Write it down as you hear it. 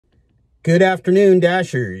Good afternoon,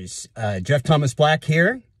 Dashers. Jeff Thomas Black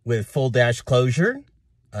here with Full Dashclosure,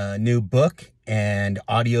 a new book and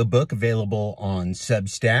audiobook available on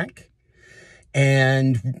Substack.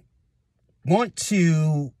 And want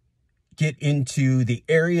to get into the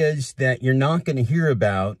areas that you're not going to hear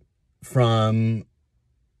about from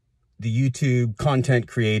the YouTube content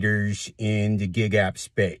creators in the Gigapp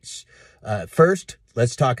space. First,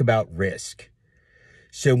 let's talk about risk.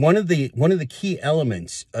 So one of the key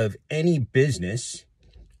elements of any business,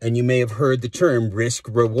 and you may have heard the term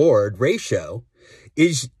risk-reward ratio,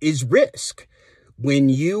 is risk. When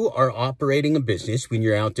you are operating a business, when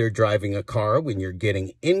you're out there driving a car, when you're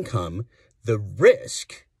getting income, the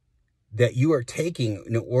risk that you are taking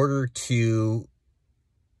in order to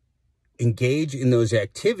engage in those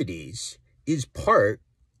activities is part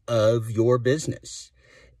of your business.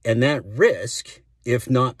 And that risk, if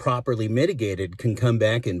not properly mitigated, can come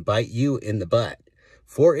back and bite you in the butt.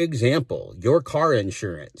 For example, your car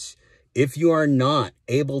insurance. If you are not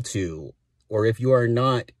able to, or if you are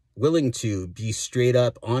not willing to be straight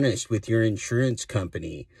up honest with your insurance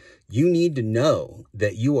company, you need to know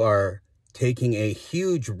that you are taking a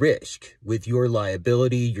huge risk with your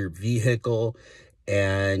liability, your vehicle,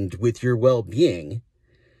 and with your well-being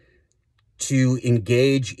to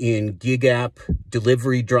engage in Gigapp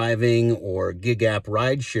delivery driving or Gigapp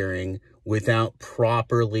ride sharing without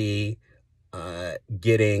properly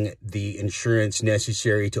getting the insurance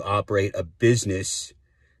necessary to operate a business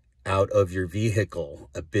out of your vehicle,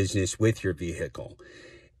 a business with your vehicle.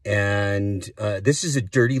 And this is a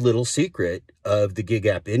dirty little secret of the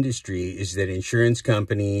Gigapp industry, is that insurance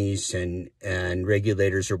companies and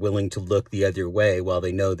regulators are willing to look the other way while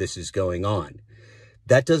they know this is going on.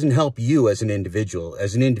 That doesn't help you as an individual.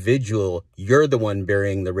 As an individual, you're the one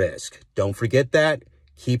bearing the risk. Don't forget that.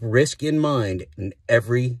 Keep risk in mind in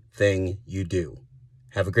everything you do.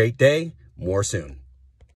 Have a great day. More soon.